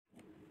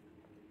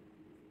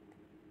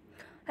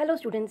Hello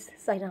students,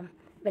 Sairam.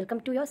 Welcome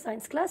to your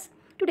science class.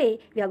 Today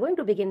we are going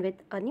to begin with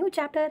a new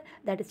chapter,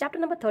 that is chapter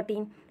number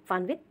 13,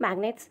 Fun with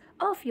Magnets,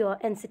 of your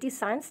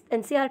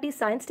NCERT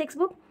science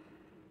textbook.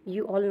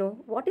 You all know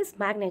what is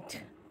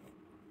magnet.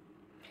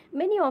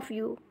 Many of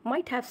you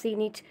might have seen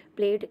it,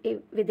 played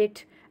with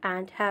it,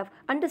 and have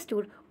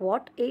understood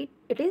what it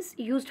is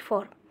used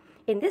for.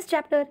 In this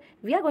chapter,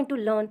 we are going to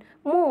learn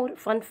more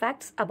fun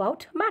facts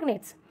about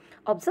magnets.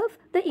 Observe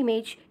the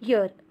image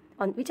here,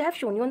 on which I have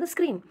shown you on the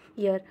screen.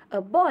 Here,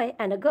 a boy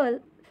and a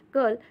girl,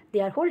 they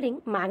are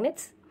holding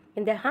magnets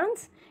in their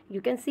hands. You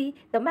can see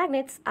the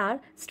magnets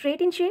are straight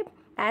in shape,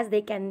 as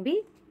they can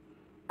be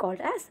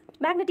called as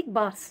magnetic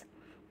bars.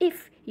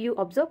 If you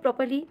observe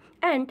properly,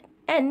 and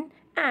N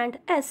and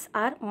S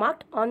are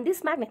marked on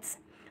these magnets,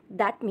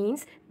 that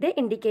means they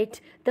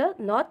indicate the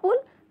north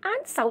pole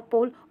and south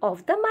pole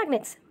of the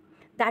magnets.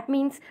 That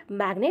means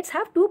magnets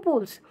have two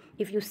poles.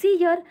 If you see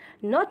here,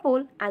 north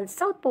pole and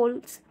south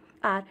poles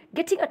are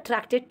getting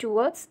attracted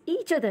towards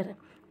each other.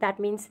 That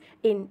means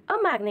in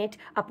a magnet,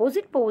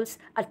 opposite poles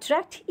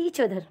attract each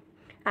other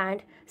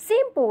and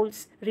same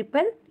poles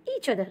repel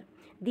each other.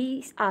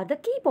 These are the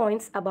key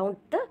points about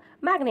the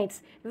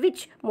magnets,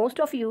 which most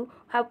of you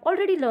have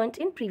already learnt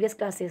in previous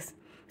classes.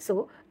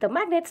 So, the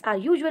magnets are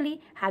usually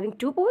having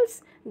two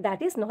poles,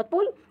 that is north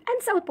pole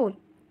and south pole.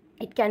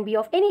 It can be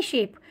of any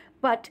shape,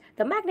 but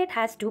the magnet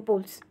has two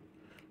poles,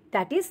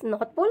 that is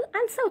north pole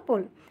and south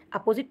pole.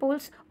 Opposite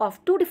poles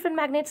of two different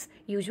magnets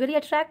usually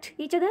attract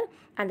each other,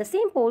 and the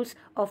same poles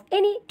of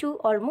any two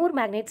or more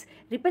magnets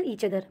repel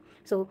each other.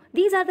 So,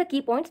 these are the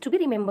key points to be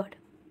remembered.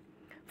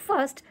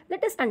 First,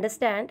 let us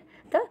understand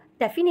the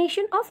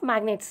definition of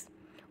magnets.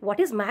 What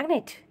is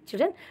magnet?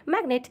 Children,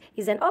 magnet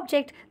is an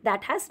object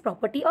that has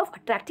property of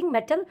attracting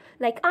metal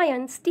like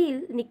iron,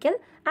 steel, nickel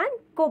and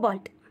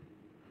cobalt.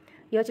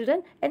 Here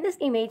children, in this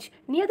image,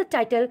 near the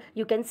title,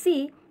 you can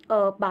see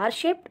a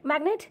bar-shaped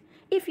magnet.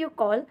 If you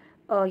call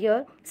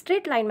here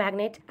straight line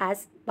magnet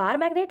as bar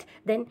magnet,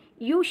 then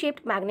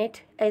U-shaped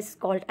magnet is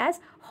called as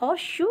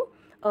horseshoe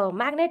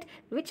magnet,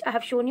 which I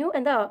have shown you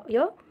in the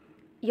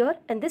here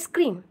in this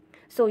screen.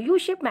 So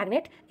U-shaped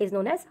magnet is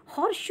known as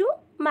horseshoe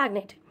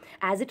magnet,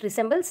 as it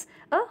resembles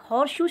a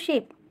horseshoe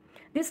shape.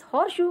 This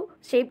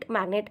horseshoe-shaped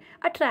magnet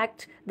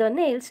attracts the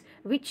nails,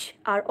 which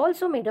are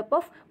also made up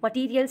of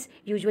materials,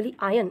 usually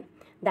iron.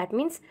 That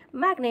means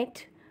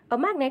a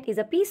magnet is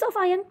a piece of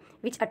iron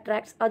which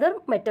attracts other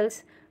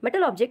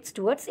metal objects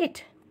towards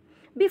it.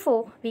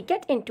 Before we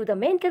get into the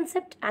main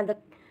concept and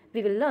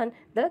we will learn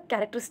the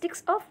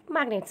characteristics of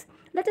magnets,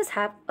 let us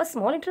have a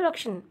small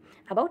introduction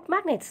about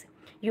magnets.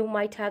 You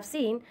might have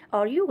seen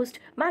or used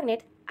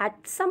magnet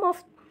at some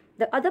of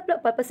the other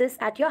purposes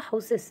at your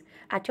houses,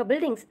 at your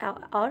buildings,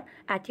 or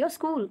at your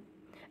school,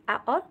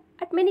 or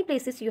at many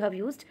places you have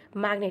used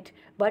magnet,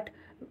 but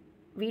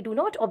we do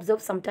not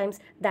observe sometimes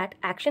that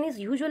action is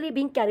usually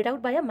being carried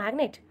out by a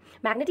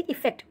magnetic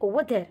effect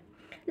over there.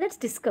 Let's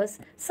discuss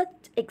such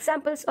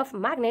examples of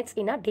magnets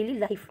in our daily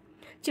life.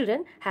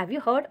 Children, have you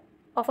heard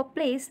of a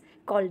place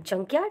called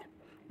junkyard,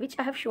 which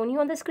I have shown you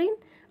on the screen?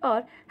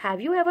 Or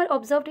have you ever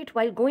observed it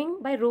while going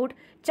by road?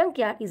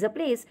 Junkyard is a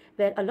place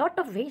where a lot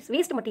of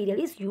waste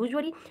material is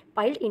usually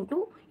piled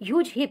into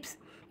huge heaps.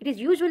 It is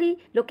usually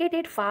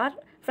located far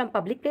from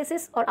public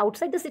places or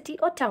outside the city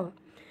or town.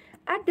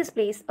 At this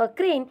place, a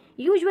crane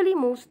usually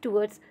moves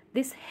towards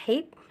this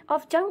heap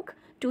of junk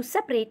to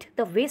separate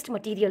the waste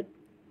material.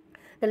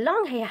 The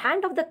long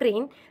hand of the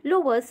crane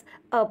lowers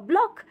a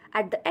block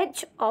at the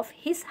edge of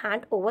his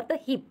hand over the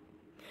heap.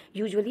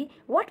 Usually,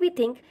 what we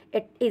think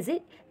it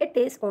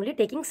is only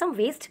taking some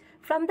waste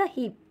from the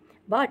heap.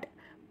 But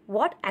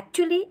what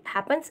actually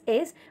happens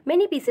is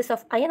many pieces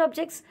of iron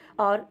objects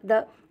or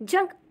the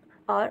junk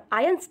or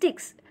iron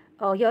sticks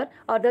or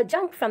the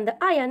junk from the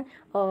iron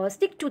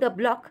stick to the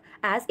block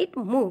as it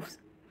moves.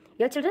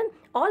 Here children,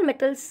 all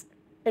metals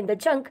in the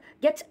junk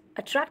get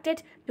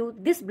attracted to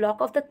this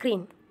block of the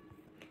crane.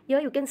 Here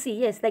you can see,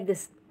 yes, like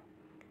this.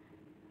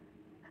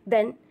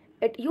 Then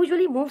it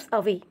usually moves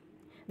away.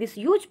 This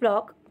huge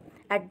block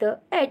at the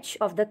edge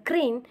of the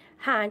crane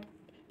hand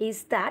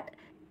is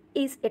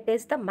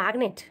the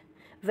magnet,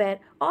 where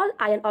all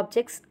iron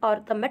objects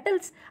or the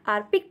metals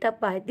are picked up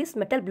by this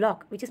metal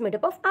block, which is made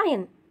up of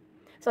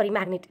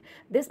magnet.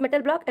 This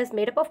metal block is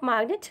made up of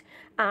magnet,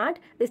 and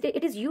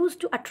it is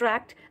used to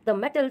attract the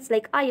metals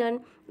like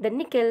iron, the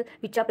nickel,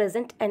 which are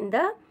present in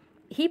the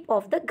heap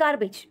of the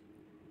garbage.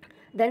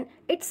 Then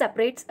it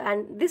separates,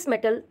 and these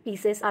metal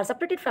pieces are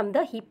separated from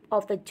the heap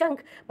of the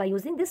junk by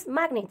using these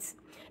magnets.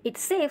 It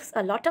saves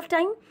a lot of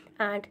time,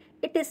 and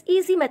it is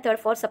easy method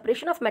for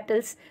separation of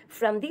metals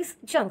from these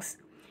junks.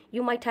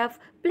 You might have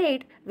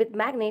played with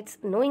magnets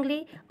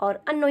knowingly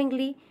or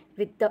unknowingly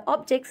with the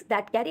objects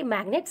that carry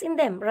magnets in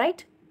them,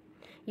 right?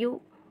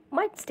 You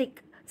might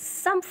stick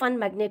some fun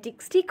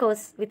magnetic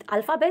stickers with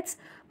alphabets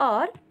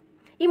or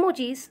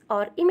emojis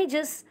or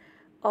images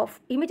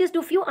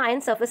to few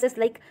iron surfaces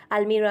like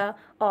almirah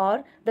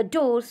or the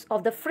doors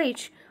of the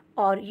fridge,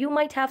 or you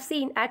might have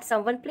seen at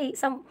someone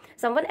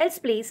else's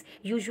place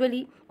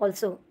usually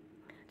also.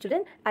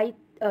 Children,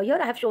 here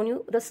I have shown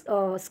you this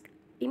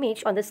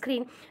image on the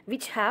screen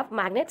which have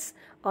magnets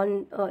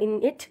on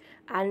in it,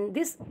 and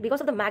this,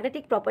 because of the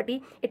magnetic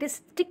property, it is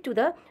stick to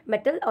the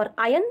metal or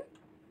iron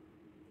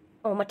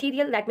or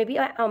material that may be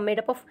made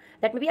up of,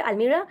 that may be an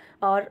almirah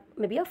or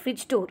maybe a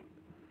fridge door.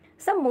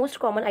 Some most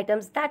common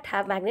items that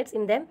have magnets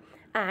in them,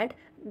 and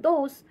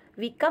those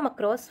we come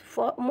across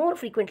for more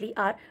frequently,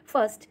 are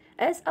first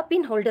as a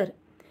pin holder.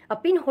 A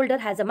pin holder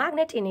has a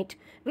magnet in it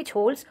which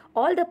holds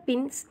all the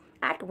pins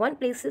at one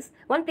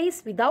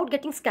place without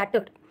getting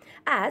scattered,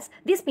 as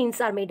these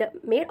pins are made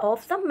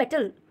of some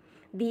metal.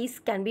 These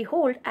can be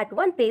held at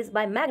one place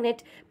by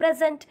magnet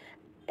present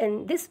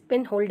in this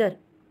pin holder.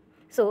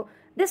 So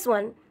this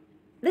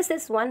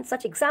is one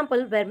such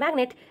example where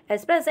magnet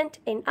is present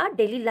in our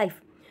daily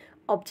life,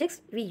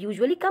 objects we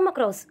usually come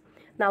across.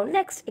 Now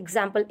next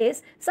example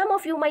is, some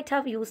of you might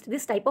have used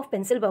this type of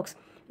pencil box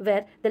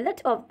where the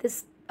lid of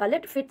this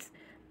lid fits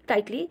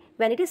tightly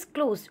when it is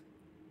closed.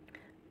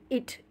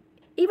 It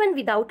even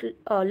without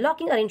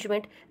locking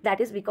arrangement,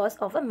 that is because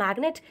of a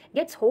magnet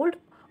gets hold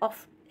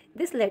of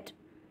this lid.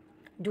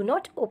 Do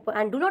not open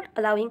and do not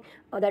allowing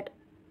that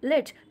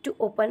lid to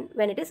open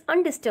when it is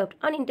undisturbed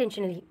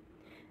unintentionally.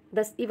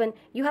 Thus, even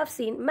you have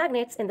seen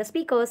magnets in the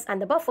speakers and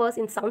the buffers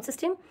in sound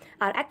system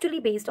are actually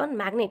based on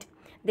magnet.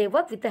 They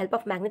work with the help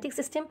of magnetic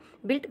system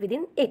built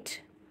within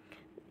it.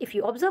 If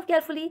you observe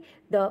carefully,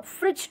 the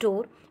fridge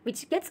door,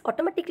 which gets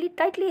automatically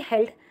tightly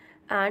held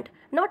and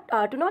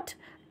do not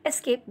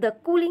escape the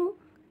cooling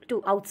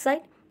to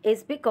outside,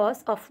 is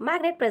because of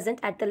magnet present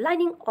at the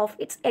lining of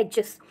its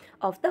edges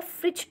of the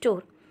fridge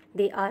door.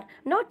 They are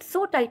not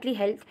so tightly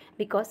held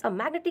because a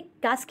magnetic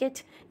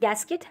gasket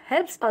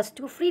helps us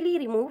to freely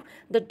remove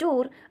the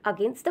door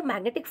against the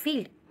magnetic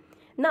field.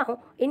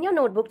 Now, in your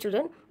notebook,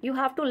 children, you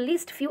have to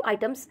list few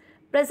items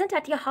present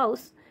at your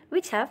house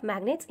which have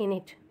magnets in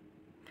it.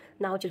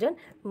 Now, children,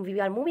 we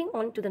are moving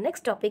on to the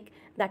next topic,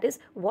 that is,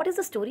 what is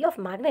the story of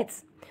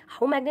magnets?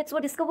 How magnets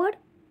were discovered?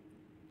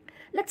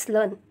 Let's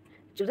learn.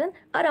 Children,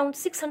 around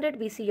 600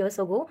 BC years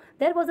ago,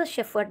 there was a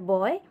shepherd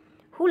boy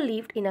who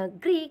lived in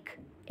Greek.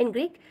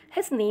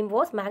 His name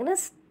was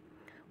Magnus.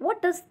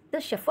 What does the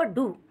shepherd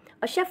do?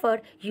 A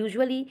shepherd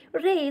usually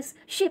raise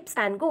sheep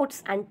and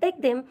goats and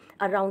take them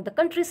around the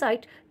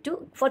countryside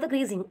for the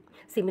grazing.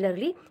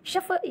 Similarly,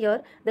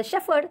 the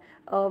shepherd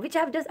which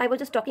I was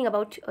just talking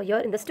about here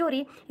in the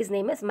story, his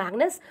name is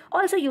Magnus,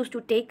 also used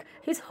to take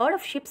his herd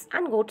of sheep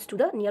and goats to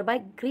the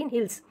nearby green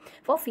hills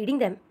for feeding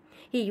them.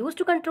 He used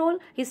to control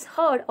his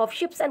herd of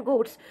sheep and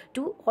goats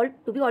to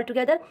be all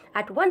together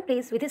at one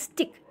place with his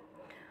stick.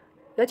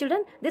 Your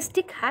children, this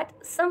stick had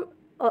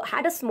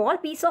a small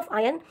piece of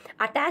iron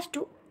attached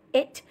to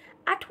it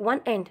at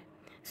one end.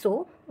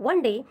 So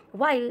one day,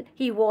 while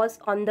he was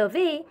on the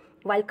way,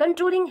 while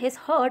controlling his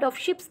herd of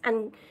sheep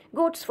and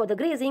goats for the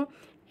grazing,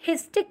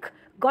 his stick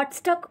got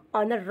stuck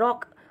on a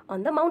rock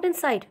on the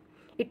mountainside.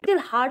 It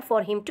was hard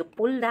for him to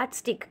pull that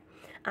stick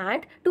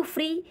and to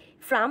free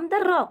from the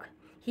rock.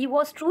 He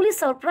was truly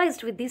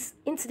surprised with this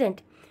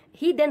incident.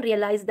 He then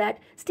realized that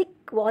stick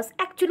was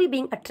actually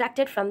being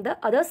attracted from the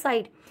other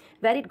side,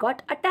 where it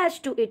got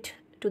attached to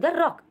the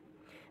rock.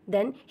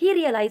 Then he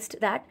realized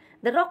that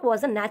the rock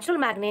was a natural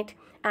magnet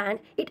and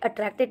it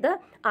attracted the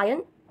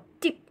iron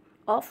tip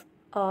of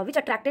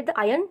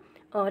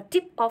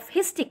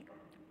his stick.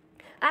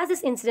 As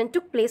this incident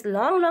took place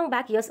long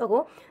back years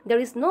ago, there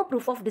is no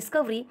proof of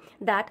discovery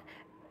that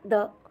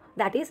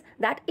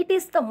it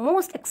is the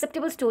most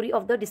acceptable story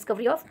of the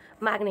discovery of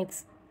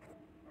magnets.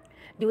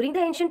 During the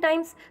ancient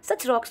times,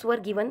 such rocks were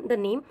given the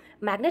name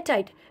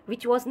magnetite,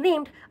 which was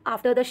named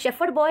after the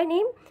shepherd boy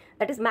name,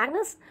 that is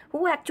Magnus,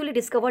 who actually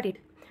discovered it.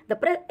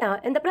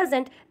 In the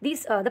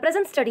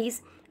present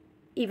studies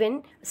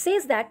even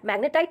says that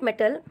magnetite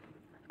metal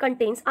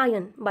contains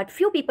iron, but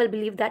few people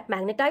believe that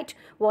magnetite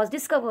was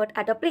discovered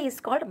at a place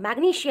called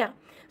Magnesia.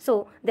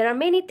 So there are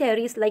many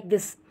theories like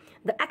this.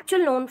 The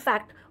actual known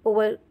fact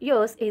over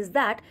years is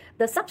that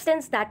the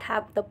substance that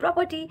have the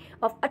property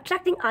of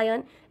attracting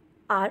iron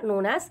are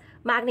known as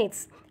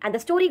magnets, and the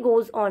story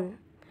goes on,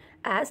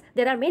 as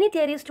there are many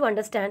theories to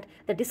understand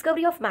the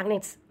discovery of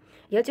magnets.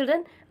 Dear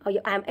children, I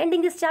am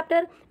ending this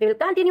chapter. We will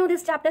continue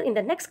this chapter in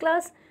the next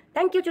class.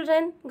 Thank you,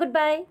 children.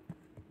 Goodbye.